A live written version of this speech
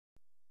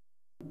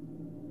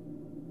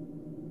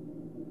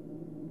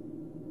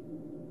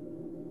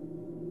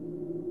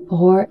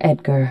Poor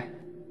Edgar.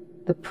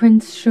 The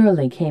prince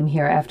surely came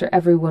here after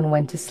everyone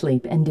went to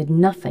sleep and did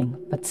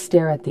nothing but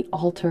stare at the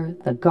altar,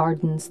 the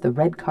gardens, the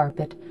red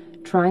carpet,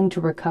 trying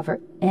to recover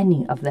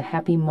any of the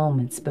happy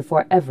moments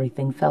before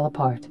everything fell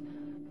apart.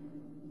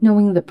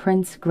 Knowing the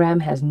prince, Graham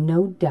has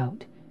no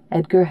doubt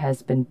Edgar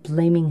has been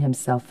blaming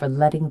himself for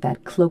letting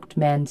that cloaked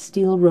man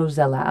steal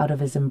Rosella out of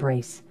his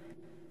embrace.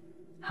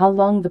 How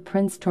long the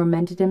prince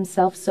tormented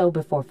himself so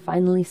before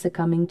finally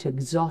succumbing to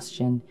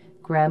exhaustion,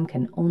 Graham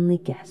can only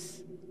guess.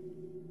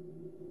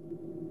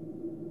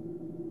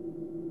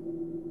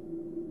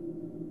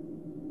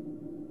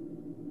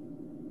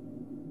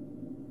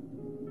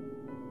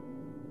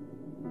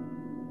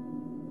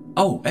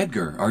 Oh,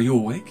 Edgar, are you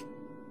awake?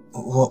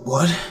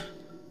 What?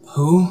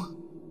 Who?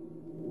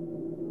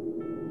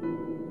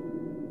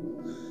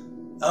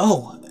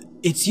 Oh,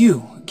 it's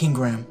you, King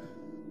Graham.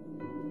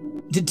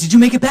 Did you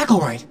make it back all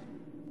right?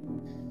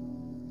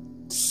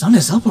 Sun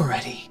is up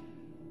already.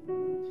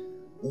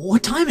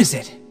 What time is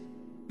it?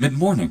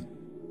 Mid-morning.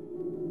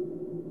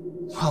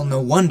 Well,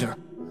 no wonder.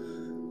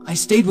 I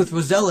stayed with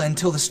Rosella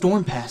until the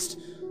storm passed.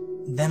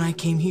 Then I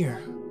came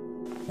here.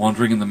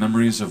 Wandering in the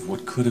memories of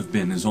what could have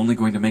been is only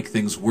going to make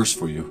things worse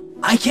for you.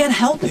 I can't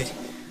help it.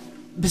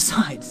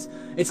 Besides,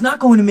 it's not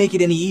going to make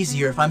it any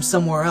easier if I'm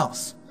somewhere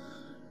else.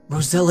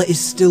 Rosella is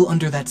still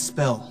under that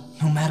spell,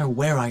 no matter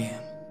where I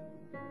am.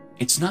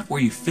 It's not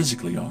where you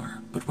physically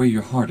are, but where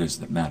your heart is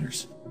that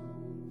matters.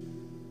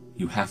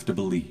 You have to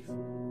believe.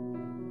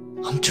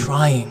 I'm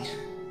trying.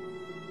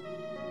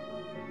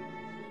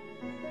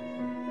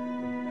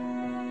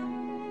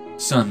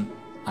 Son,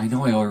 I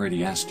know I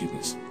already asked you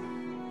this,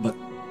 but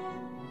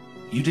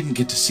you didn't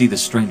get to see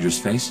this stranger's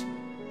face?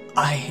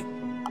 I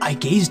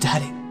gazed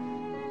at it,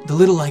 the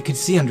little I could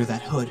see under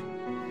that hood.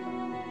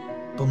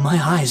 But my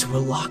eyes were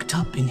locked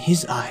up in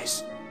his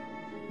eyes.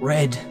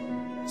 Red,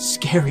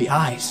 scary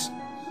eyes.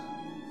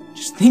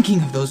 Just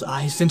thinking of those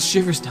eyes sent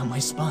shivers down my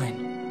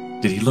spine.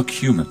 Did he look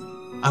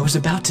human? I was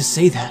about to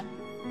say that.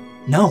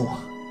 No,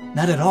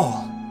 not at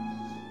all.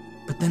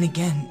 But then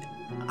again,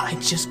 I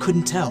just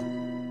couldn't tell.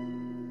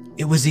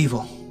 It was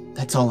evil,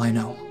 that's all I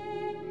know.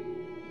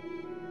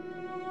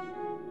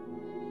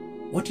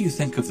 What do you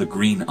think of the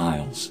Green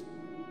Isles?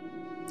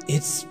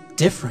 It's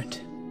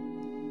different.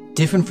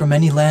 Different from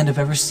any land I've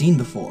ever seen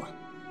before.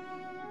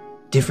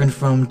 Different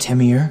from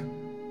Temir,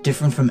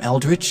 different from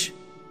Eldritch,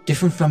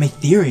 different from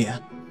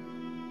Etheria.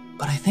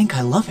 But I think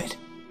I love it.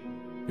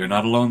 You're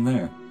not alone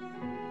there.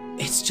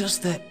 It's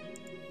just that,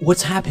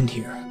 what's happened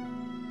here?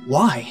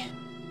 Why?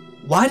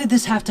 Why did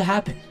this have to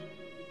happen?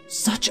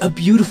 Such a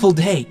beautiful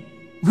day,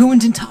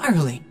 ruined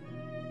entirely.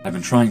 I've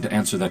been trying to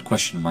answer that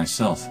question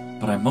myself,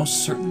 but I'm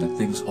most certain that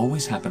things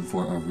always happen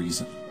for a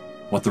reason.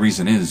 What the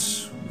reason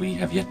is, we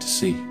have yet to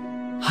see.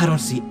 I don't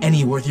see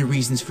any worthy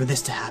reasons for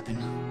this to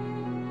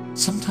happen.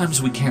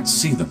 Sometimes we can't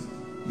see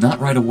them, not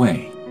right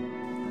away.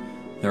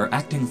 There are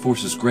acting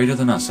forces greater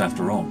than us,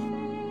 after all.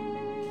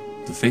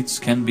 The fates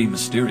can be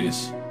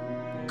mysterious.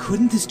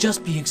 Couldn't this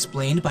just be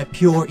explained by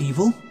pure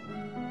evil?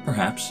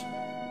 Perhaps.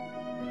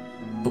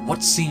 But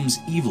what seems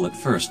evil at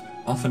first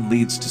often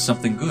leads to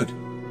something good,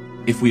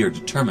 if we are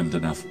determined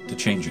enough to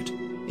change it.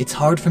 It's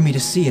hard for me to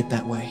see it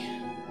that way.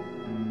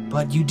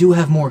 But you do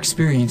have more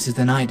experiences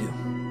than I do.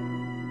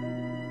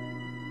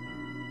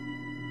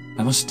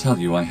 I must tell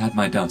you, I had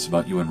my doubts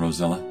about you and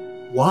Rosella.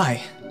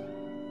 Why?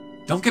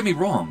 Don't get me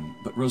wrong,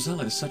 but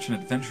Rosella is such an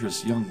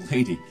adventurous young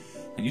lady,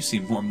 and you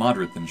seem more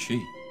moderate than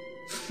she.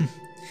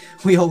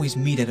 We always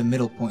meet at a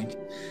middle point.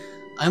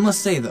 I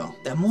must say, though,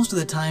 that most of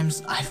the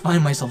times I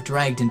find myself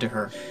dragged into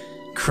her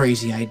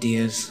crazy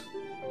ideas.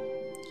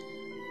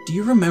 Do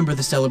you remember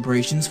the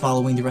celebrations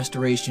following the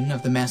restoration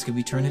of the Mask of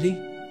Eternity?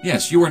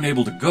 Yes, you weren't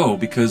able to go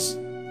because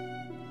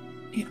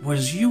it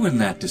was you in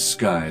that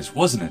disguise,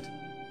 wasn't it?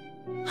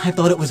 I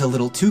thought it was a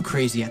little too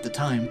crazy at the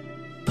time,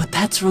 but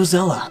that's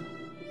Rosella.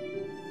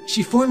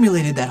 She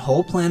formulated that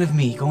whole plan of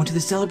me going to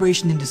the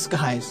celebration in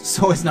disguise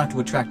so as not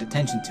to attract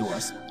attention to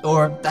us,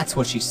 or that's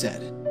what she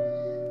said.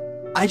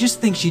 I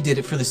just think she did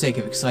it for the sake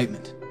of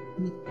excitement.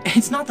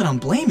 It's not that I'm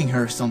blaming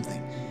her or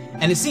something,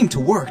 and it seemed to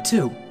work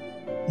too.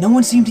 No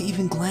one seemed to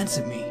even glance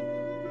at me.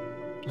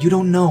 You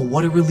don't know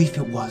what a relief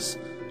it was,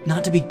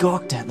 not to be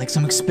gawked at like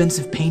some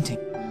expensive painting,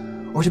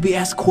 or to be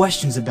asked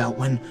questions about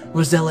when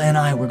Rosella and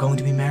I were going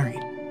to be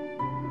married.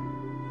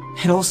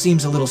 It all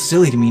seems a little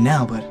silly to me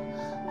now, but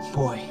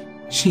boy,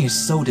 she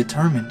is so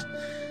determined.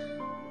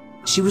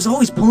 She was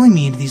always pulling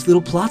me into these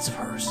little plots of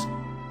hers.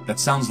 That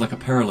sounds like a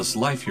perilous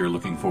life you're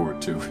looking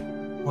forward to.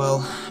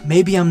 Well,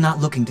 maybe I'm not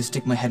looking to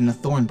stick my head in a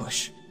thorn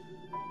bush.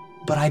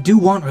 But I do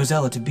want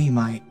Rosella to be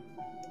my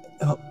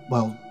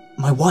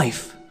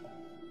wife.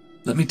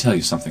 Let me tell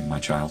you something, my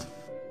child.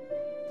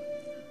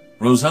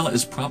 Rosella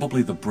is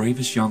probably the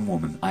bravest young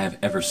woman I have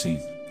ever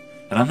seen.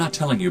 And I'm not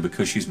telling you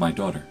because she's my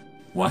daughter.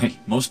 Why,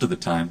 most of the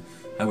time,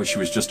 I wish she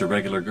was just a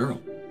regular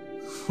girl.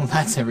 Well,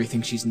 that's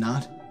everything she's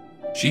not.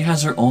 She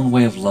has her own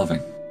way of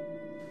loving.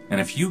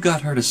 And if you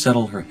got her to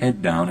settle her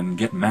head down and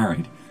get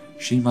married,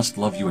 she must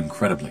love you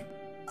incredibly.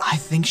 I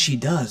think she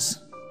does.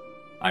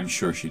 I'm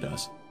sure she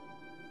does.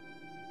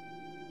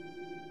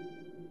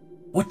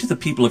 What do the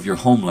people of your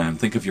homeland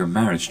think of your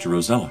marriage to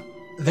Rosella?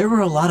 There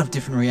were a lot of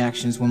different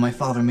reactions when my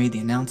father made the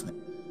announcement.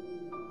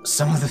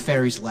 Some of the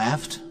fairies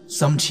laughed,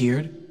 some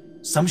cheered,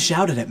 some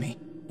shouted at me.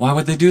 Why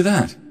would they do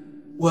that?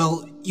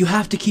 Well, you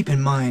have to keep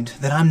in mind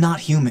that I'm not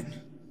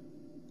human.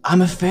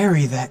 I'm a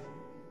fairy that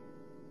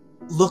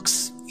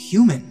looks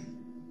human,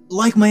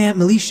 like my Aunt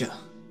Militia.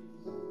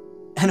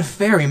 And a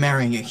fairy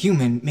marrying a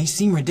human may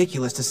seem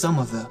ridiculous to some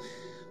of the,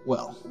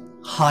 well,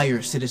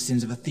 higher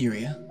citizens of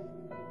Etheria.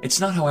 It's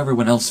not how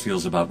everyone else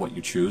feels about what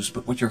you choose,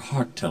 but what your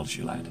heart tells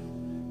you, lad.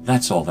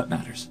 That's all that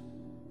matters.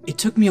 It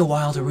took me a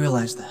while to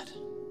realize that,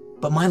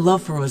 but my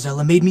love for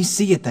Rosella made me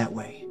see it that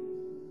way.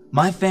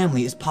 My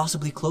family is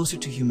possibly closer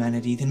to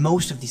humanity than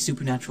most of these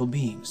supernatural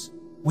beings.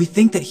 We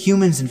think that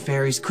humans and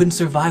fairies couldn't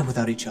survive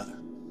without each other.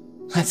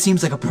 That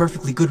seems like a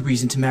perfectly good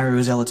reason to marry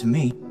Rosella to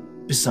me.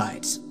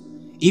 Besides,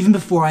 even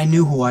before I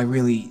knew who I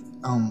really,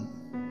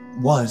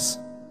 was,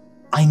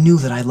 I knew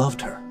that I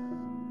loved her.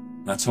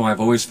 That's how I've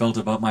always felt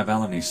about my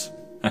Valenice.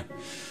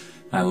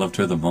 I loved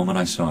her the moment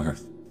I saw her.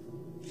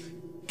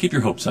 Keep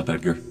your hopes up,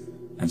 Edgar,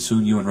 and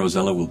soon you and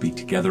Rosella will be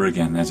together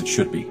again, as it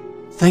should be.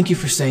 Thank you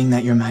for saying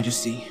that, Your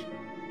Majesty.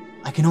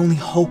 I can only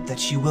hope that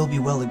she will be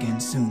well again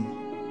soon.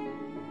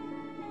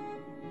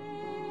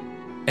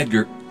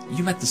 Edgar,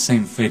 you met the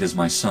same fate as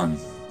my son.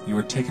 You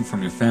were taken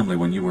from your family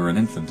when you were an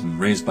infant and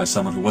raised by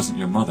someone who wasn't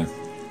your mother.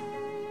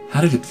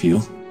 How did it feel?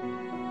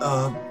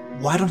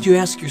 Why don't you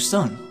ask your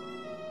son?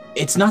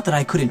 It's not that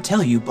I couldn't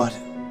tell you, but...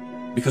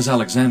 Because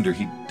Alexander,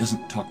 he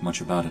doesn't talk much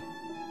about it.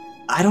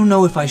 I don't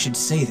know if I should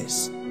say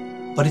this,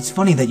 but it's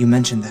funny that you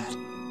mentioned that.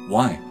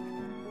 Why?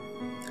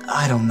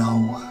 I don't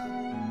know.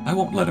 I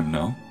won't let him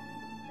know.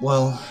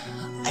 Well,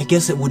 I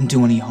guess it wouldn't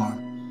do any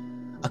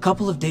harm. A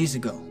couple of days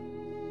ago,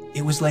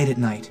 it was late at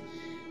night,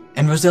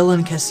 and Rosella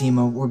and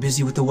Cassima were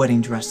busy with the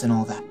wedding dress and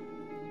all that.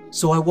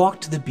 So I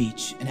walked to the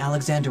beach, and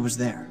Alexander was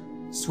there,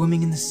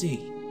 swimming in the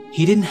sea.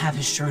 He didn't have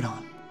his shirt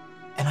on,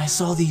 and I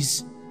saw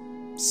these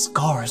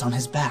scars on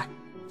his back.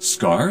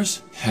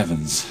 Scars?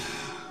 Heavens.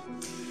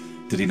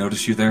 Did he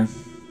notice you there?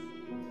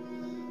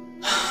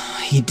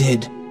 He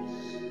did.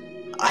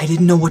 I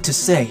didn't know what to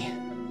say.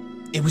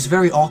 It was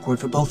very awkward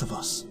for both of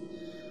us.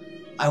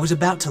 I was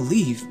about to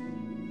leave,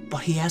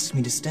 but he asked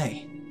me to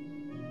stay.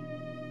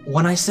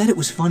 When I said it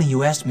was funny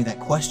you asked me that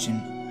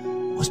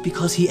question, was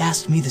because he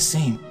asked me the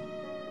same.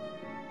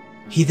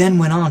 He then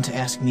went on to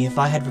ask me if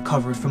I had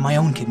recovered from my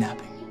own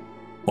kidnapping.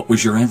 What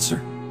was your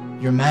answer?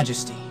 Your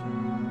Majesty,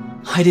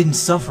 I didn't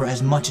suffer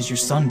as much as your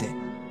son did.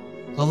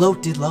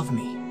 Lalotte did love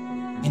me,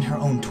 in her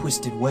own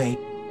twisted way.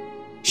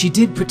 She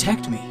did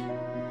protect me.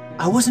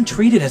 I wasn't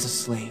treated as a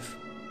slave,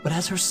 but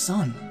as her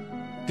son.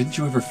 Didn't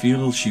you ever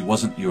feel she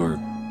wasn't your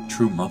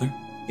true mother?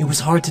 It was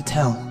hard to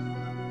tell.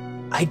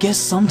 I guess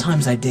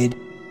sometimes I did,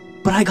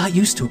 but I got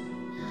used to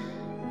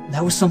it.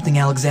 That was something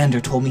Alexander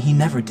told me he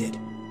never did.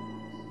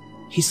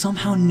 He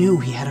somehow knew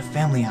he had a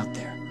family out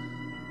there.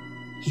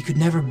 He could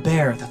never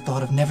bear the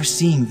thought of never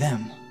seeing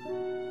them.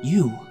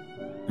 You.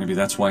 Maybe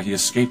that's why he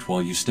escaped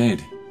while you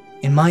stayed.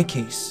 In my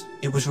case,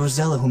 it was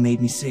Rosella who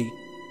made me see.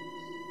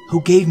 Who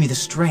gave me the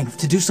strength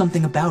to do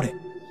something about it.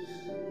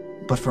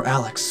 But for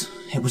Alex,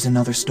 it was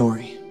another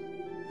story.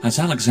 Has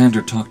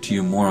Alexander talked to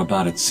you more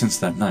about it since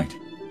that night?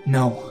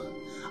 No.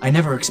 I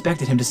never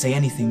expected him to say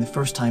anything the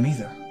first time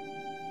either.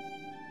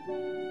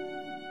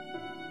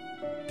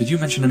 Did you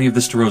mention any of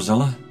this to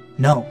Rosella?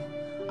 No.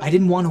 I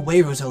didn't want to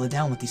weigh Rosella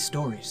down with these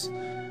stories.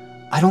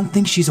 I don't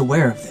think she's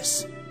aware of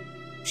this.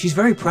 She's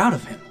very proud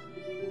of him.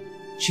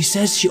 She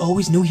says she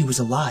always knew he was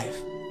alive,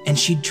 and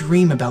she'd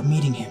dream about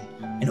meeting him,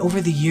 and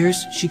over the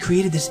years, she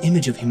created this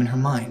image of him in her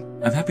mind.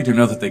 I'm happy to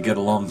know that they get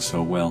along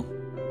so well.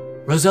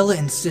 Rosella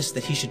insists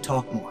that he should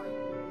talk more,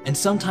 and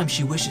sometimes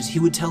she wishes he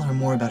would tell her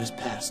more about his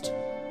past.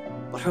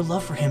 But her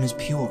love for him is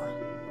pure.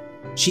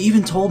 She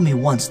even told me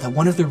once that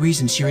one of the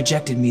reasons she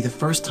rejected me the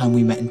first time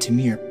we met in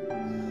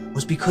Tamir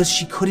was because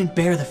she couldn't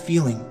bear the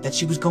feeling that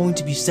she was going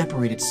to be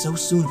separated so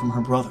soon from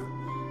her brother,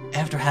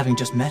 after having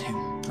just met him.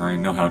 I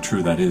know how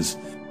true that is.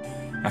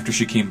 After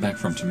she came back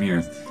from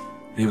Tamir,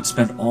 they would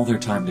spend all their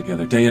time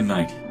together, day and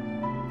night.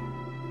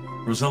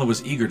 Rosella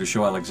was eager to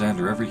show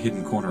Alexander every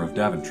hidden corner of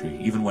Daventry,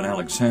 even when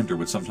Alexander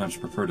would sometimes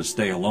prefer to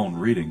stay alone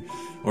reading,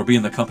 or be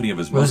in the company of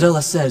his mother.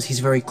 Rosella says he's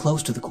very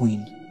close to the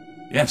Queen.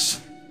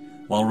 Yes.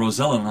 While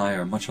Rosella and I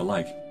are much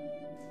alike,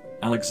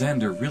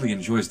 Alexander really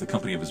enjoys the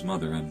company of his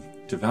mother, and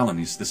to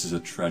Valenice this is a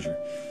treasure,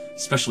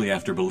 especially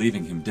after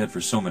believing him dead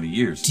for so many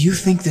years. Do you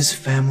think this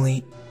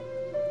family...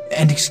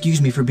 And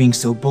excuse me for being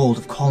so bold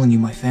of calling you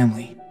my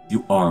family.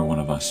 You are one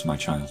of us, my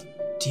child.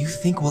 Do you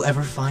think we'll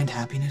ever find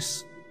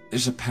happiness?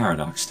 There's a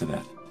paradox to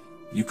that.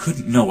 You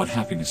couldn't know what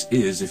happiness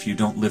is if you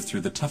don't live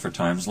through the tougher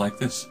times like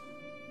this.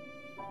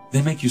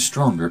 They make you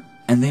stronger,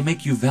 and they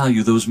make you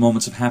value those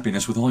moments of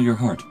happiness with all your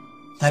heart.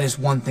 That is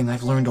one thing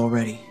I've learned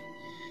already.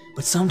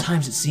 But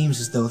sometimes it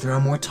seems as though there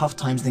are more tough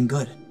times than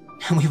good,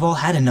 and we've all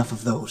had enough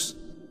of those.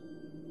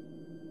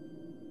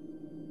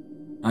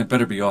 I'd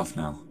better be off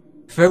now.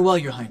 Farewell,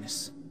 Your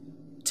Highness.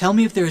 Tell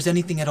me if there is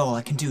anything at all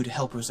I can do to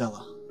help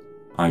Rosella.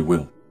 I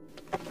will.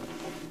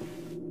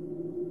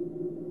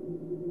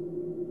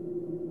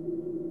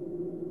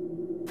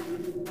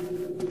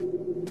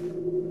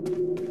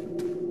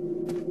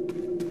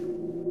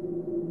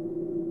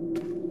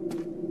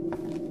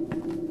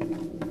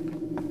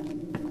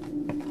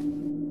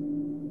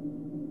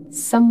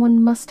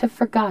 Someone must have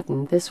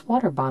forgotten this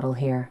water bottle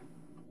here.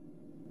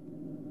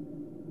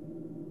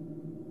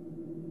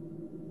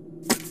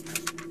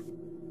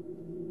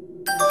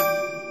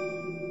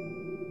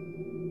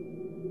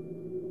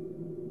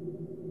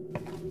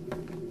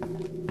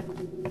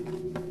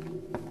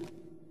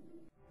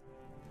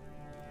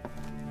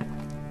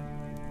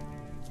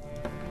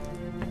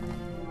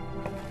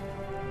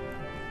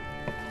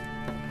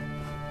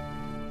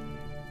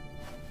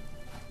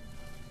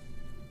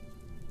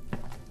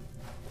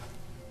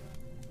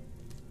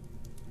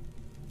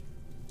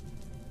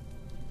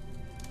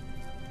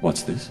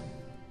 What's this?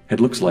 It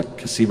looks like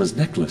Casima's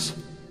necklace.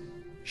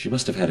 She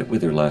must have had it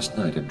with her last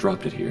night and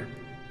dropped it here.